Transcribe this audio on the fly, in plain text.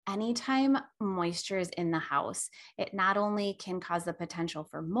anytime moisture is in the house, it not only can cause the potential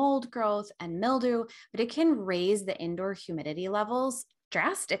for mold growth and mildew, but it can raise the indoor humidity levels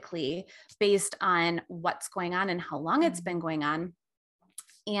drastically based on what's going on and how long it's been going on.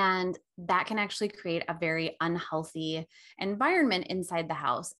 And that can actually create a very unhealthy environment inside the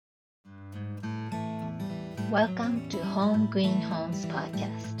house. Welcome to Home Green Homes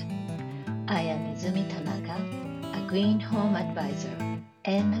Podcast. I am Izumi Tanaka, a green home advisor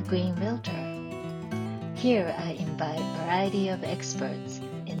and a green realtor. Here I invite a variety of experts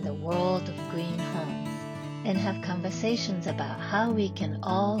in the world of green homes and have conversations about how we can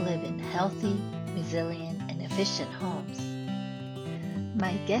all live in healthy, resilient, and efficient homes.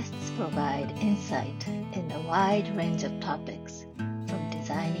 My guests provide insight in a wide range of topics, from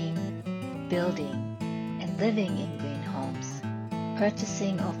designing, building, and living in green homes,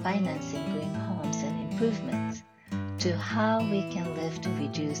 purchasing or financing green homes and improvements, to how we can live to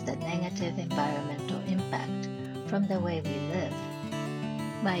reduce the negative environmental impact from the way we live.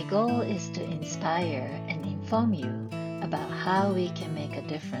 My goal is to inspire and inform you about how we can make a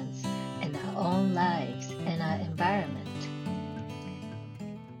difference in our own lives and our environment.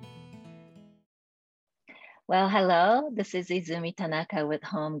 Well, hello, this is Izumi Tanaka with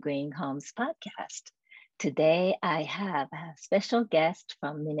Home Green Homes Podcast. Today I have a special guest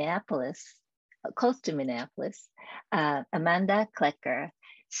from Minneapolis, close to Minneapolis, Amanda Klecker.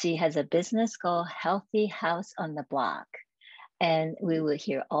 She has a business called Healthy House on the Block. And we will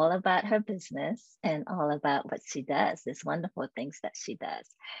hear all about her business and all about what she does, these wonderful things that she does.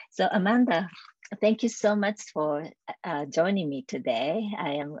 So Amanda, thank you so much for joining me today.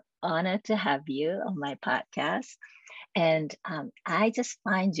 I am honored to have you on my podcast. And I just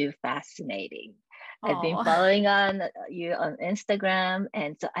find you fascinating. I've been following on you on Instagram.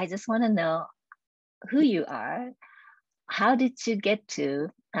 And so I just want to know who you are. How did you get to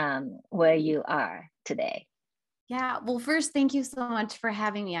where you are today? Yeah. Well, first, thank you so much for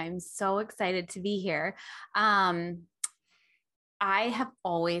having me. I'm so excited to be here. I have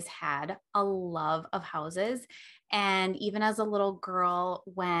always had a love of houses. And even as a little girl,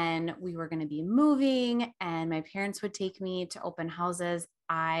 when we were going to be moving and my parents would take me to open houses,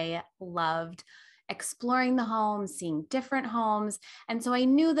 I loved exploring the homes, seeing different homes. And so I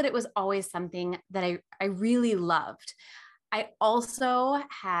knew that it was always something that I really loved. I also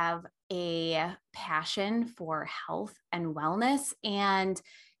have a passion for health and wellness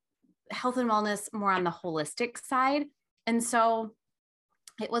more on the holistic side. And so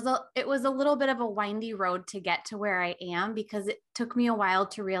it was a little bit of a windy road to get to where I am, because it took me a while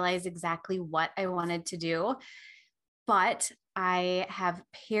to realize exactly what I wanted to do. But I have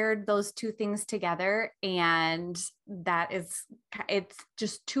paired those two things together, and it's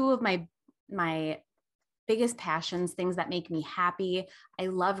just two of my biggest passions, things that make me happy. I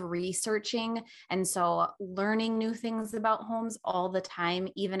love researching. And so learning new things about homes all the time,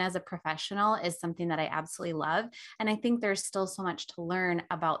 even as a professional, is something that I absolutely love. And I think there's still so much to learn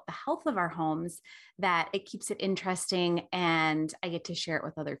about the health of our homes that it keeps it interesting, and I get to share it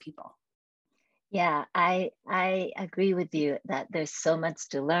with other people. Yeah, I agree with you that there's so much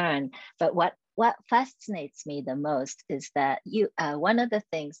to learn. But what fascinates me the most is that you one of the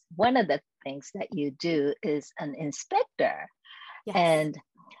things that you do is an inspector. Yes. And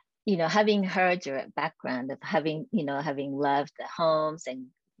having heard your background of having loved the homes and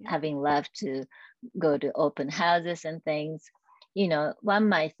having loved to go to open houses and things, one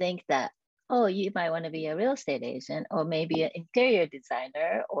might think that, oh, you might want to be a real estate agent or maybe an interior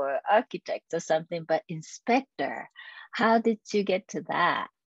designer or architect or something, but inspector, how did you get to that?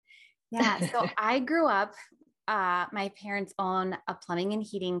 Yeah, so I grew up, my parents own a plumbing and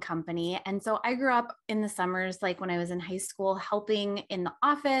heating company. And so I grew up in the summers, like when I was in high school, helping in the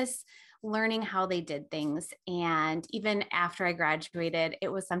office, learning how they did things. And even after I graduated, it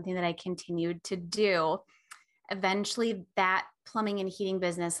was something that I continued to do. Eventually, that plumbing and heating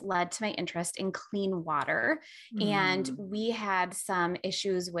business led to my interest in clean water. And we had some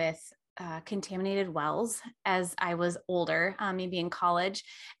issues with contaminated wells as I was older, maybe in college.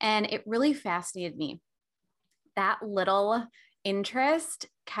 And it really fascinated me. That little interest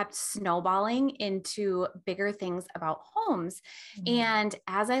kept snowballing into bigger things about homes. And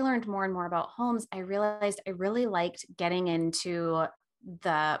as I learned more and more about homes, I realized I really liked getting into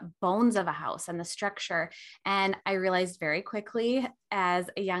the bones of a house and the structure. And I realized very quickly as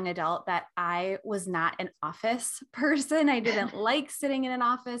a young adult that I was not an office person. I didn't like sitting in an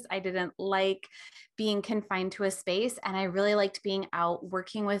office. I didn't like being confined to a space. And I really liked being out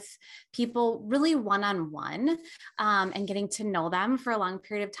working with people really one-on-one, and getting to know them for a long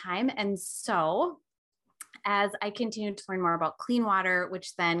period of time. And so as I continued to learn more about clean water,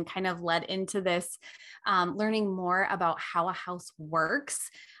 which then kind of led into this learning more about how a house works,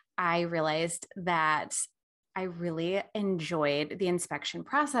 I realized that I really enjoyed the inspection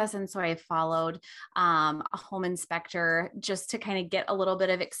process. And so I followed a home inspector just to kind of get a little bit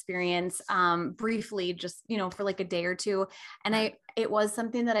of experience briefly, just, for like a day or two. And it was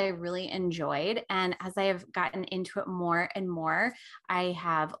something that I really enjoyed. And as I have gotten into it more and more, I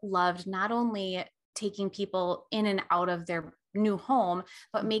have loved not only taking people in and out of their new home,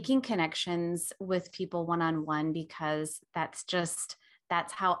 but making connections with people one-on-one, because that's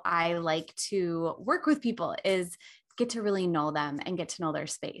how I like to work with people, is get to really know them and get to know their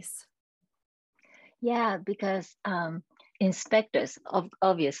space. Yeah, because inspectors,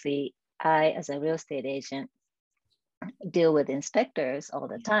 obviously, I, as a real estate agent, deal with inspectors all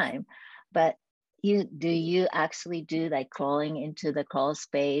the time, but do you actually do like crawling into the crawl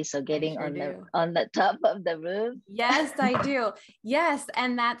space or getting on the top of the roof? Yes, I do. Yes.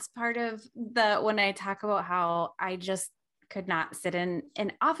 And that's part of when I talk about how I just could not sit in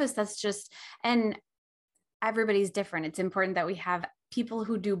an office. And everybody's different. It's important that we have people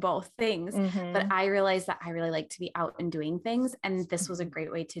who do both things, but I realized that I really like to be out and doing things. And this was a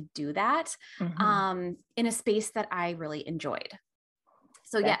great way to do that in a space that I really enjoyed.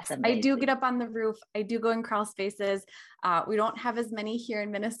 So that's yes, amazing. I do get up on the roof. I do go in crawl spaces. We don't have as many here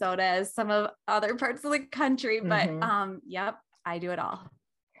in Minnesota as some of other parts of the country, but yep, I do it all.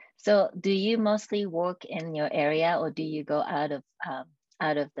 So do you mostly work in your area, or do you go out of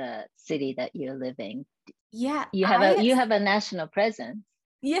the city that you're living? Yeah. You have a national presence.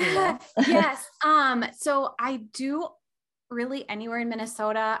 Yeah. Yes. So I do really anywhere in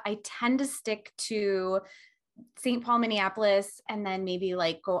Minnesota. I tend to stick to St. Paul, Minneapolis, and then maybe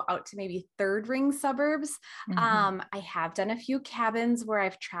like go out to maybe third ring suburbs. I have done a few cabins where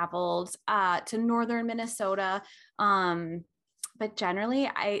I've traveled to northern Minnesota. But generally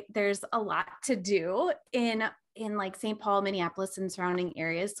there's a lot to do in like St. Paul, Minneapolis and surrounding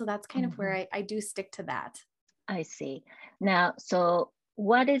areas. So that's kind of where I do stick to that. I see. Now, so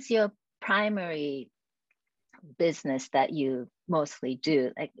what is your primary business that you mostly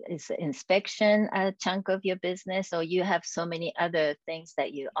do? Like, is inspection a chunk of your business, or you have so many other things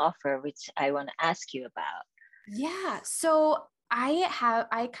that you offer, which I want to ask you about? Yeah. So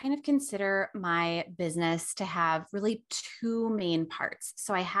I kind of consider my business to have really two main parts.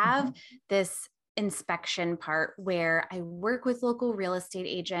 So I have this inspection part where I work with local real estate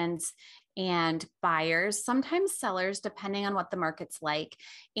agents and buyers, sometimes sellers, depending on what the market's like.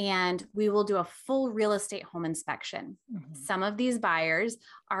 And we will do a full real estate home inspection. Some of these buyers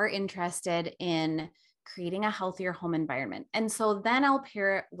are interested in creating a healthier home environment. And so then I'll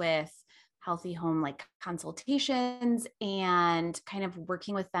pair it with healthy home like consultations and kind of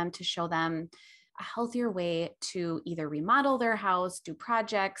working with them to show them a healthier way to either remodel their house, do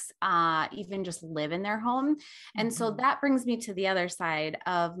projects, even just live in their home. And so that brings me to the other side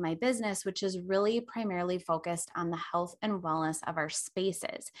of my business, which is really primarily focused on the health and wellness of our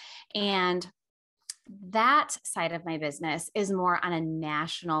spaces. And that side of my business is more on a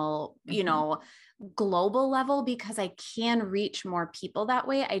national, global level, because I can reach more people that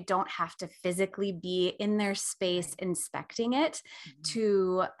way. I don't have to physically be in their space inspecting it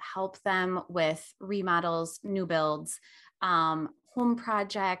to help them with remodels, new builds, home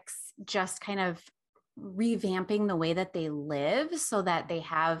projects, just kind of revamping the way that they live so that they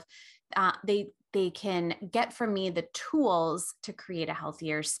have, they can get from me the tools to create a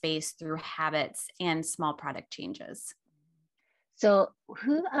healthier space through habits and small product changes. So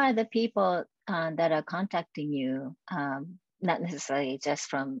who are the people that are contacting you? Not necessarily just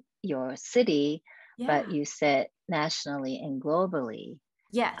from your city, but you said nationally and globally.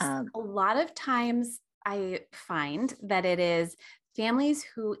 Yes. A lot of times I find that it is families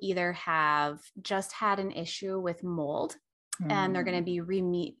who either have just had an issue with mold and they're going to be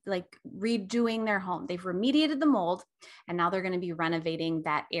redoing their home. They've remediated the mold and now they're going to be renovating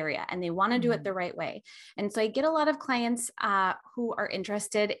that area and they want to do it the right way. And so I get a lot of clients who are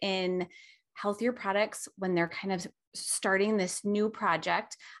interested in healthier products when they're kind of starting this new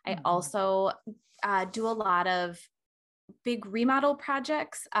project. I also do a lot of big remodel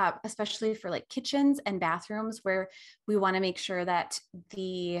projects, especially for like kitchens and bathrooms, where we want to make sure that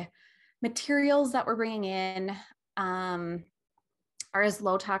the materials that we're bringing in are as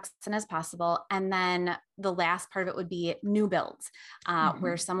low toxin as possible. And then the last part of it would be new builds,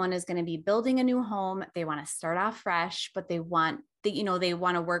 where someone is going to be building a new home. They want to start off fresh, but they want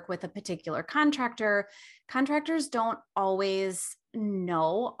to work with a particular contractor. Contractors don't always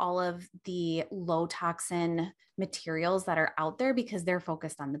know all of the low toxin materials that are out there because they're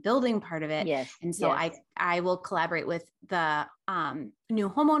focused on the building part of it. Yes. And so Yes. I will collaborate with the new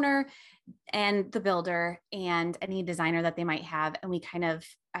homeowner and the builder and any designer that they might have. And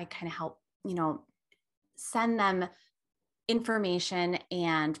I kind of help, send them information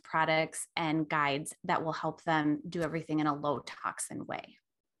and products and guides that will help them do everything in a low toxin way.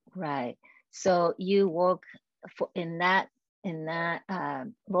 Right. So you work in that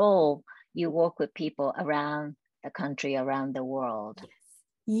role. You work with people around the country, around the world.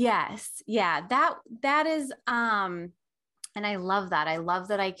 Yes. Yeah. That is and I love that. I love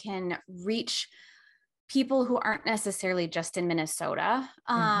that I can reach people who aren't necessarily just in Minnesota,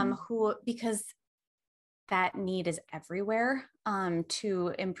 because that need is everywhere,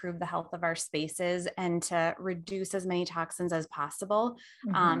 to improve the health of our spaces and to reduce as many toxins as possible.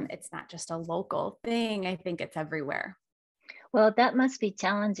 It's not just a local thing. I think it's everywhere. Well, that must be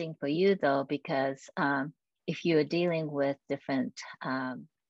challenging for you though, because if you're dealing with different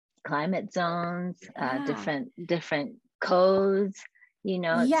climate zones, different codes,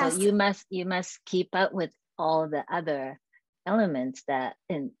 so Yes. you must keep up with all the other elements that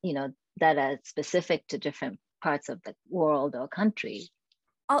that are specific to different parts of the world or country.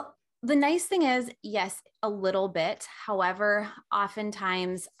 The nice thing is, yes, a little bit. However,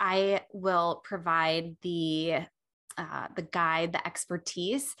 oftentimes I will provide the guide, the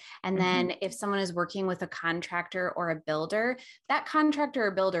expertise. And then if someone is working with a contractor or a builder, that contractor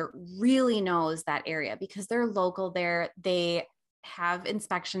or builder really knows that area because they're local there. They have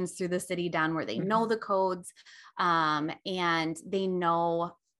inspections through the city done where they know the codes, and they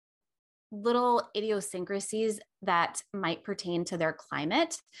know little idiosyncrasies that might pertain to their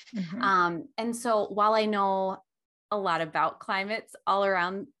climate. And so while I know a lot about climates all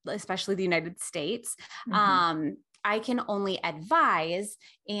around, especially the United States, I can only advise,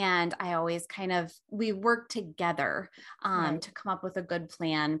 and I always we work together to come up with a good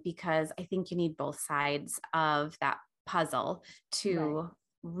plan, because I think you need both sides of that puzzle to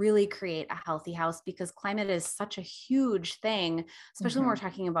really create a healthy house, because climate is such a huge thing, especially when we're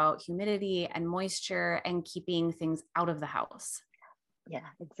talking about humidity and moisture and keeping things out of the house. Yeah,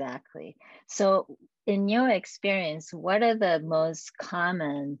 exactly. So in your experience, what are the most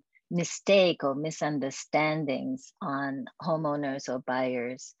common mistake or misunderstandings on homeowners or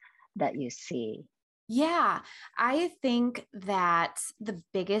buyers that you see? Yeah, I think that the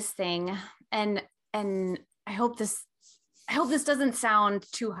biggest thing, and I hope this doesn't sound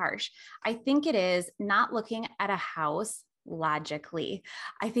too harsh. I think it is not looking at a house logically.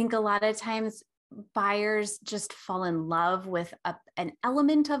 I think a lot of times buyers just fall in love with an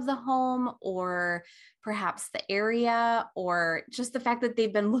element of the home, or perhaps the area, or just the fact that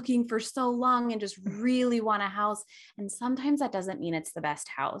they've been looking for so long and just really want a house. And sometimes that doesn't mean it's the best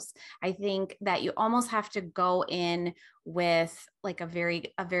house. I think that you almost have to go in with like a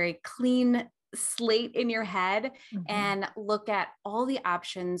very clean slate in your head and look at all the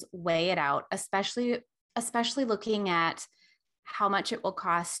options, weigh it out, especially looking at how much it will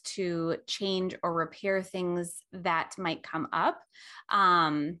cost to change or repair things that might come up.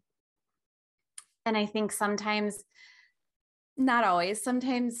 And I think sometimes, not always,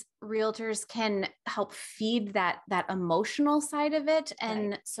 sometimes realtors can help feed that emotional side of it.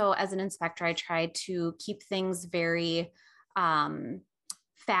 And so as an inspector, I try to keep things very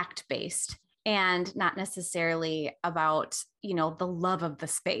fact-based and not necessarily about, the love of the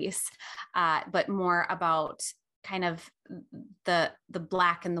space, but more about kind of the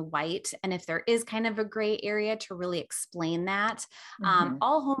black and the white. And if there is kind of a gray area, to really explain that.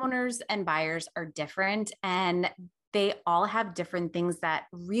 All homeowners and buyers are different, and they all have different things that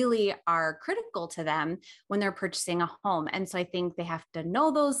really are critical to them when they're purchasing a home. And so I think they have to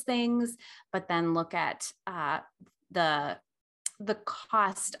know those things, but then look at the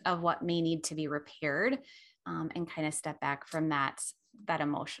cost of what may need to be repaired, and kind of step back from that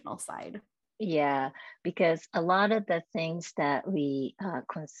emotional side. Yeah, because a lot of the things that we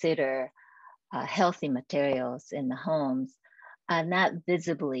consider healthy materials in the homes are not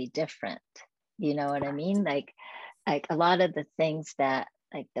visibly different. You know what I mean? Like a lot of the things that,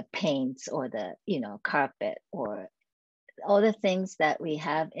 like the paints or the carpet or all the things that we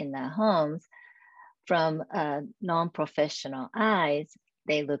have in the homes, from non-professional eyes,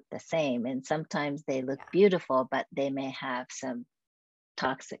 they look the same, and sometimes they look beautiful, but they may have some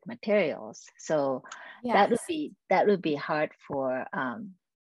toxic materials. So that would be hard for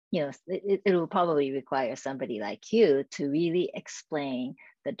it will probably require somebody like you to really explain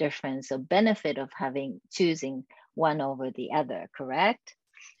the difference or benefit of choosing one over the other, correct?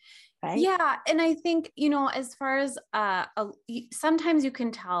 right? Yeah. And I think, as far as sometimes you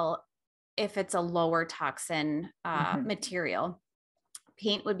can tell if it's a lower toxin material.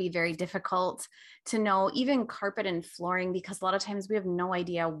 Paint would be very difficult to know, even carpet and flooring, because a lot of times we have no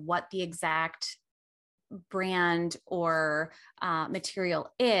idea what the exact brand or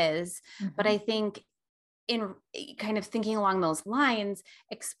material is. But I think in kind of thinking along those lines,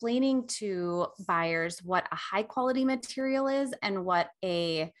 explaining to buyers what a high quality material is and what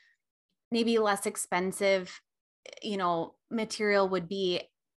a maybe less expensive, material would be.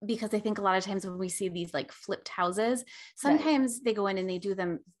 Because I think a lot of times when we see these like flipped houses, sometimes they go in and they do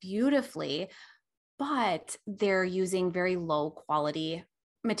them beautifully, but they're using very low quality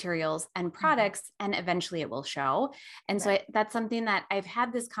materials and products, and eventually it will show. And so that's something that I've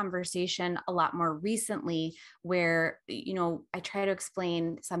had this conversation a lot more recently, where I try to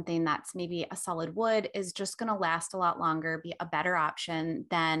explain something that's maybe a solid wood is just going to last a lot longer, be a better option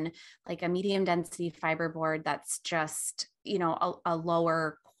than like a medium density fiberboard that's just a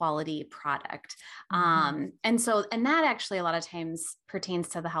lower quality product. And that actually a lot of times pertains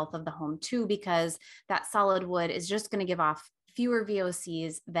to the health of the home too, because that solid wood is just going to give off fewer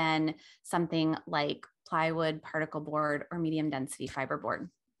VOCs than something like plywood, particle board, or medium density fiberboard.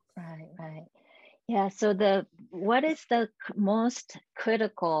 Right. Yeah. So what is the most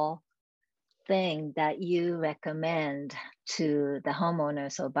critical thing that you recommend to the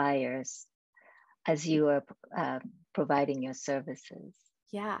homeowners or buyers as you are providing your services?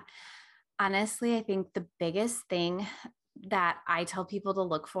 Yeah. Honestly, I think the biggest thing that I tell people to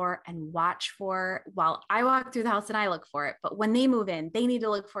look for and watch for while I walk through the house, and I look for it, but when they move in, they need to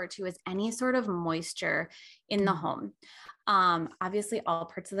look for it too, is any sort of moisture in the home. Obviously, all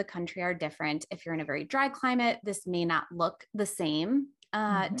parts of the country are different. If you're in a very dry climate, this may not look the same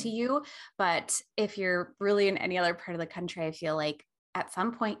to you, but if you're really in any other part of the country, I feel like at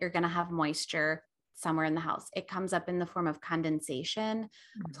some point you're going to have moisture somewhere in the house. It comes up in the form of condensation,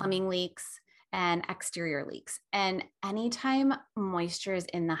 plumbing leaks, and exterior leaks. And anytime moisture is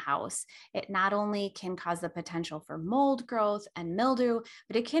in the house, it not only can cause the potential for mold growth and mildew,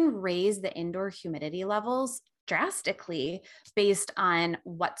 but it can raise the indoor humidity levels drastically based on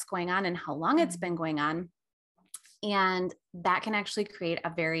what's going on and how long it's been going on. And that can actually create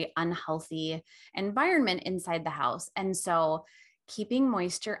a very unhealthy environment inside the house. And so keeping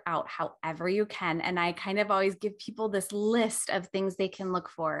moisture out however you can. And I kind of always give people this list of things they can look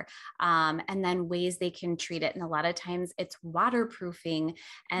for, and then ways they can treat it. And a lot of times it's waterproofing,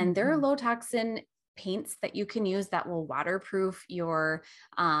 and there are low toxin paints that you can use that will waterproof your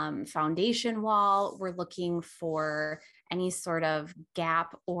foundation wall. We're looking for any sort of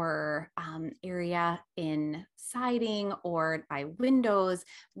gap or area in siding or by windows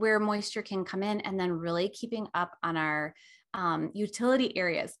where moisture can come in, and then really keeping up on our utility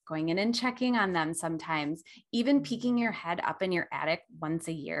areas, going in and checking on them sometimes, even peeking your head up in your attic once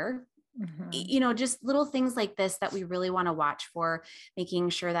a year. Just little things like this that we really want to watch for, making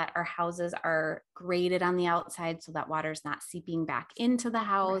sure that our houses are graded on the outside so that water's not seeping back into the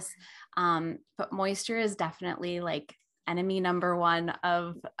house. But moisture is definitely like enemy number one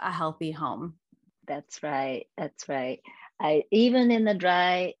of a healthy home. That's right. Even in the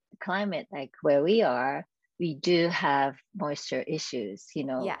dry climate, like where we are, we do have moisture issues,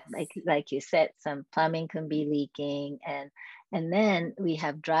 Yes. like you said, some plumbing can be leaking, and then we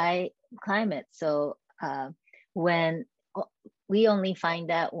have dry climate. So when we only find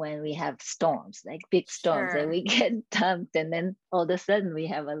out when we have storms, like big storms, and we get dumped, and then all of a sudden we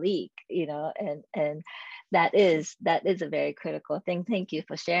have a leak, and that is a very critical thing. Thank you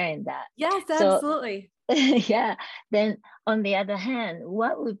for sharing that. Yes, absolutely. Yeah. Then on the other hand,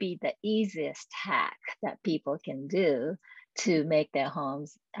 what would be the easiest hack that people can do to make their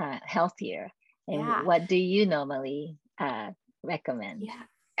homes healthier? And what do you normally recommend? Yeah.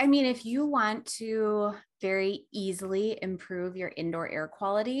 I mean, if you want to very easily improve your indoor air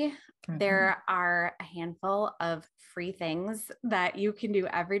quality, there are a handful of free things that you can do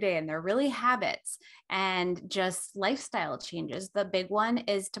every day. And they're really habits and just lifestyle changes. The big one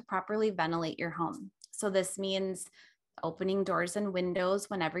is to properly ventilate your home. So this means opening doors and windows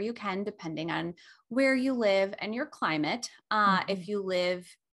whenever you can, depending on where you live and your climate. If you live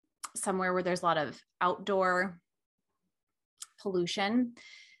somewhere where there's a lot of outdoor pollution,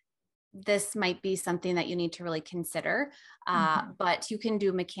 this might be something that you need to really consider. But you can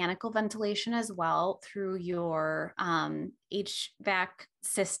do mechanical ventilation as well through your HVAC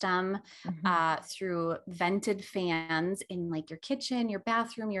system, through vented fans in like your kitchen, your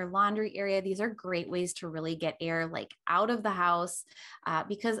bathroom, your laundry area. These are great ways to really get air like out of the house,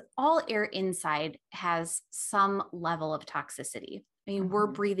 because all air inside has some level of toxicity. mean, we're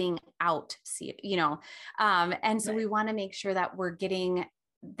breathing out, and so we want to make sure that we're getting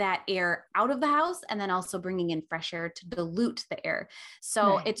that air out of the house and then also bringing in fresh air to dilute the air.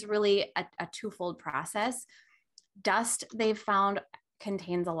 So it's really a twofold process. Dust, they've found,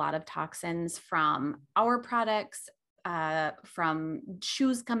 contains a lot of toxins from our products, from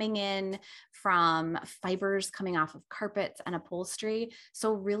shoes coming in, from fibers coming off of carpets and upholstery.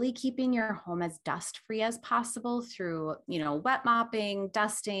 So really keeping your home as dust free as possible through, wet mopping,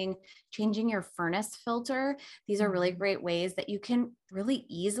 dusting, changing your furnace filter. These are really great ways that you can really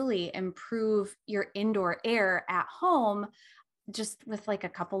easily improve your indoor air at home, just with like a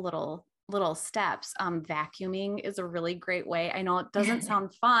couple little steps. Vacuuming is a really great way. I know it doesn't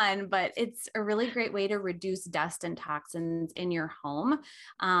sound fun, but it's a really great way to reduce dust and toxins in your home.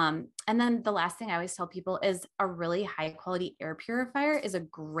 And then the last thing I always tell people is a really high quality air purifier is a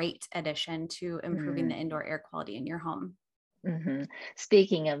great addition to improving the indoor air quality in your home.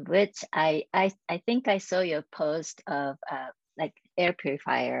 Speaking of which, I think I saw your post of like air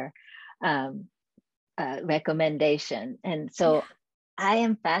purifier recommendation. And so I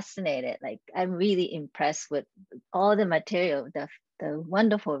am fascinated. Like, I'm really impressed with all the material, the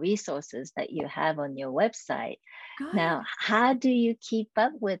wonderful resources that you have on your website. Good. Now, how do you keep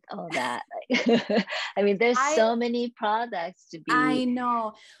up with all that? I mean, there's so many products to be. I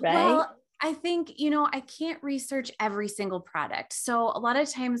know. Right? Well, I think, I can't research every single product. So a lot of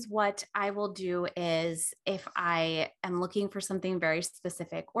times what I will do is if I am looking for something very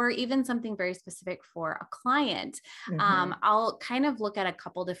specific or even something very specific for a client, I'll kind of look at a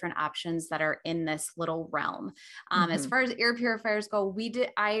couple different options that are in this little realm. As far as air purifiers go,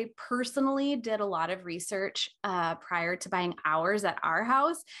 I personally did a lot of research prior to buying ours at our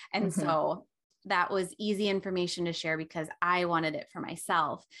house. And so that was easy information to share because I wanted it for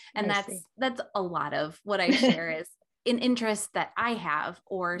myself. And that's a lot of what I share is an interest that I have,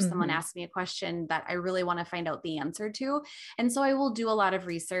 or someone asks me a question that I really want to find out the answer to. And so I will do a lot of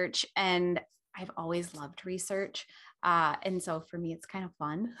research, and I've always loved research. And so for me, it's kind of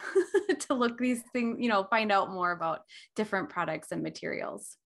fun to look these things, find out more about different products and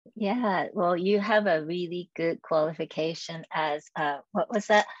materials. Yeah. Well, you have a really good qualification as, what was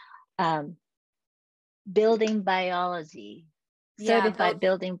that? Building biology, certified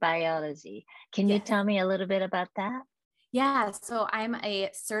building biology. Can you tell me a little bit about that? Yeah, so I'm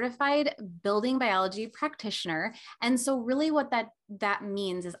a certified building biology practitioner. And so really what that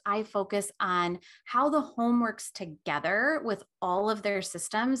means is I focus on how the home works together with all of their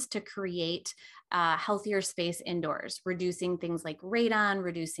systems to create a healthier space indoors, reducing things like radon,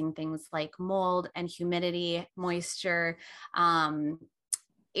 reducing things like mold and humidity, moisture,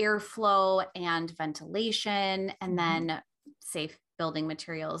 airflow and ventilation, and then safe building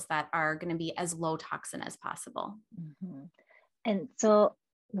materials that are going to be as low toxin as possible. And so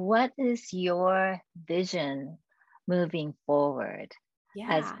what is your vision moving forward?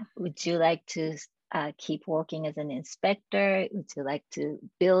 Would you like to keep working as an inspector? Would you like to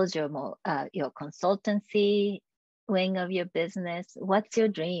build your consultancy wing of your business? What's your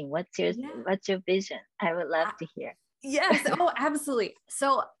dream? What's your vision? I would love to hear. Yes. Oh, absolutely.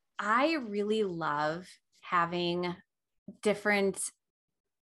 So I really love having different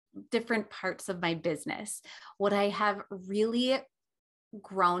parts of my business. What I have really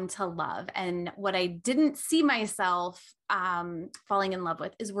grown to love and what I didn't see myself falling in love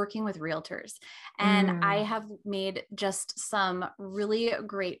with is working with realtors. And I have made just some really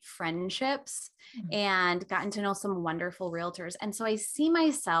great friendships and gotten to know some wonderful realtors. And so I see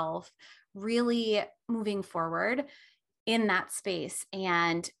myself really moving forward in that space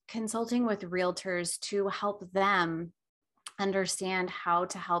and consulting with realtors to help them understand how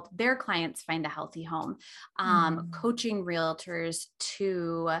to help their clients find a healthy home, coaching realtors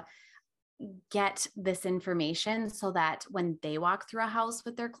to get this information so that when they walk through a house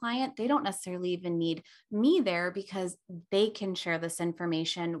with their client, they don't necessarily even need me there because they can share this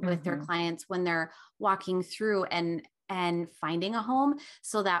information with their clients when they're walking through and finding a home,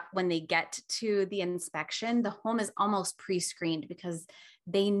 so that when they get to the inspection, the home is almost pre-screened because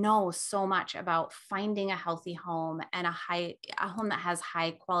they know so much about finding a healthy home and a home that has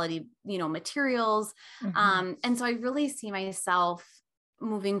high quality, materials. And so I really see myself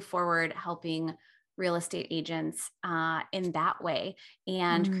moving forward, helping real estate agents in that way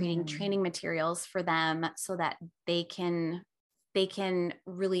and creating training materials for them so that they can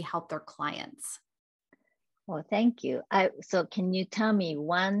really help their clients. Well, thank you. So can you tell me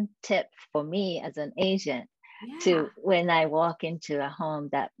one tip for me as an agent to when I walk into a home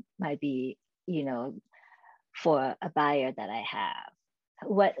that might be, for a buyer that I have?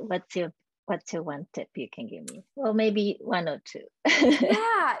 What's what's your one tip you can give me? Well, maybe one or two.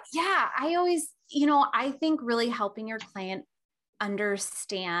 Yeah. I always, I think really helping your client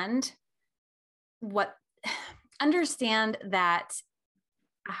understand that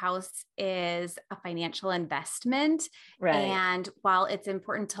a house is a financial investment. Right. And while it's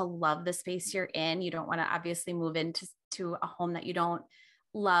important to love the space you're in, you don't want to obviously move into a home that you don't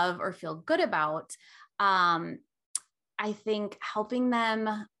love or feel good about. I think helping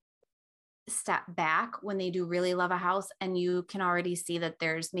them step back when they do really love a house and you can already see that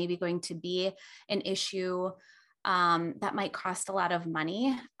there's maybe going to be an issue that might cost a lot of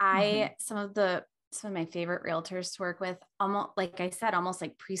money. Some of my favorite realtors to work with, almost like I said, almost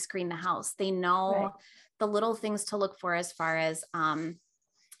like pre-screen the house. They know the little things to look for as far as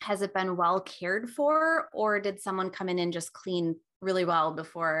has it been well cared for, or did someone come in and just clean really well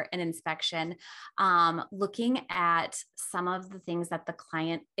before an inspection? Looking at some of the things that the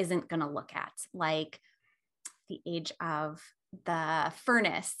client isn't going to look at, like the age of the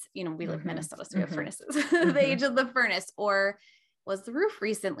furnace. We live in Minnesota, so we have furnaces. The age of the furnace, or was the roof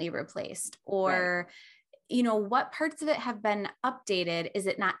recently replaced, or what parts of it have been updated? Is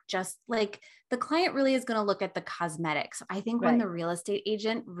it not just like the client really is going to look at the cosmetics? I think when the real estate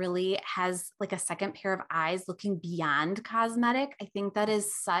agent really has like a second pair of eyes looking beyond cosmetic, I think that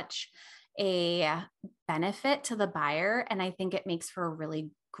is such a benefit to the buyer. And I think it makes for a really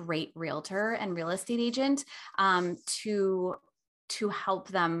great realtor and real estate agent to help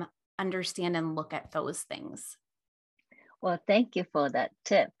them understand and look at those things. Well, thank you for that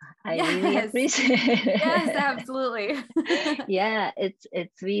tip. I really appreciate it. Yes, absolutely. Yeah,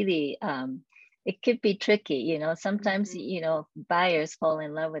 it's really it could be tricky, sometimes buyers fall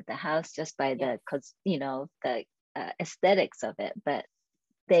in love with the house just by the aesthetics of it, but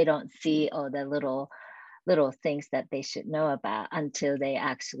they don't see all the little things that they should know about until they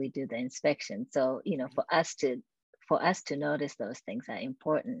actually do the inspection. So for us to notice those things are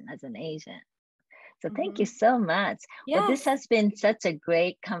important as an agent. So thank you so much. Yes. Well, this has been such a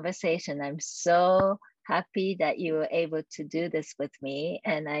great conversation. I'm so happy that you were able to do this with me,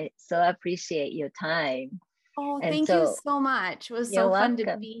 and I so appreciate your time. Oh, thank you so much. It was so fun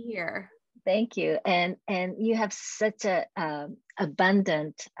to be here. Thank you. And you have such a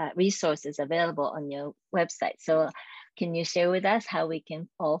abundant resources available on your website. So can you share with us how we can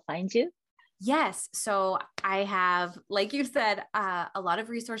all find you? Yes. So I have, like you said, a lot of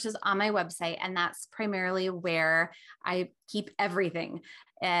resources on my website, and that's primarily where I keep everything.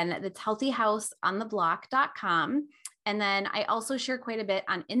 And it's healthyhouseontheblock.com. And then I also share quite a bit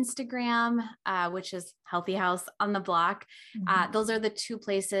on Instagram, which is Healthy House on the Block. Those are the two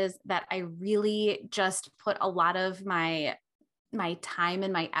places that I really just put a lot of my time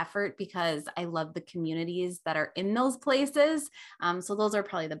and my effort, because I love the communities that are in those places. So those are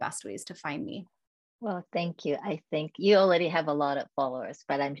probably the best ways to find me. Well, thank you. I think you already have a lot of followers,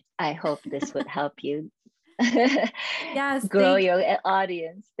 but I hope this would help you grow your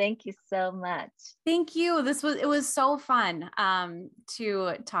audience. Thank you so much. Thank you. It was so fun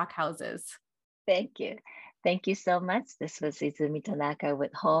to talk houses. Thank you. Thank you so much. This was Izumi Tanaka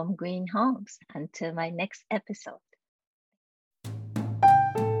with Home Green Homes. Until my next episode.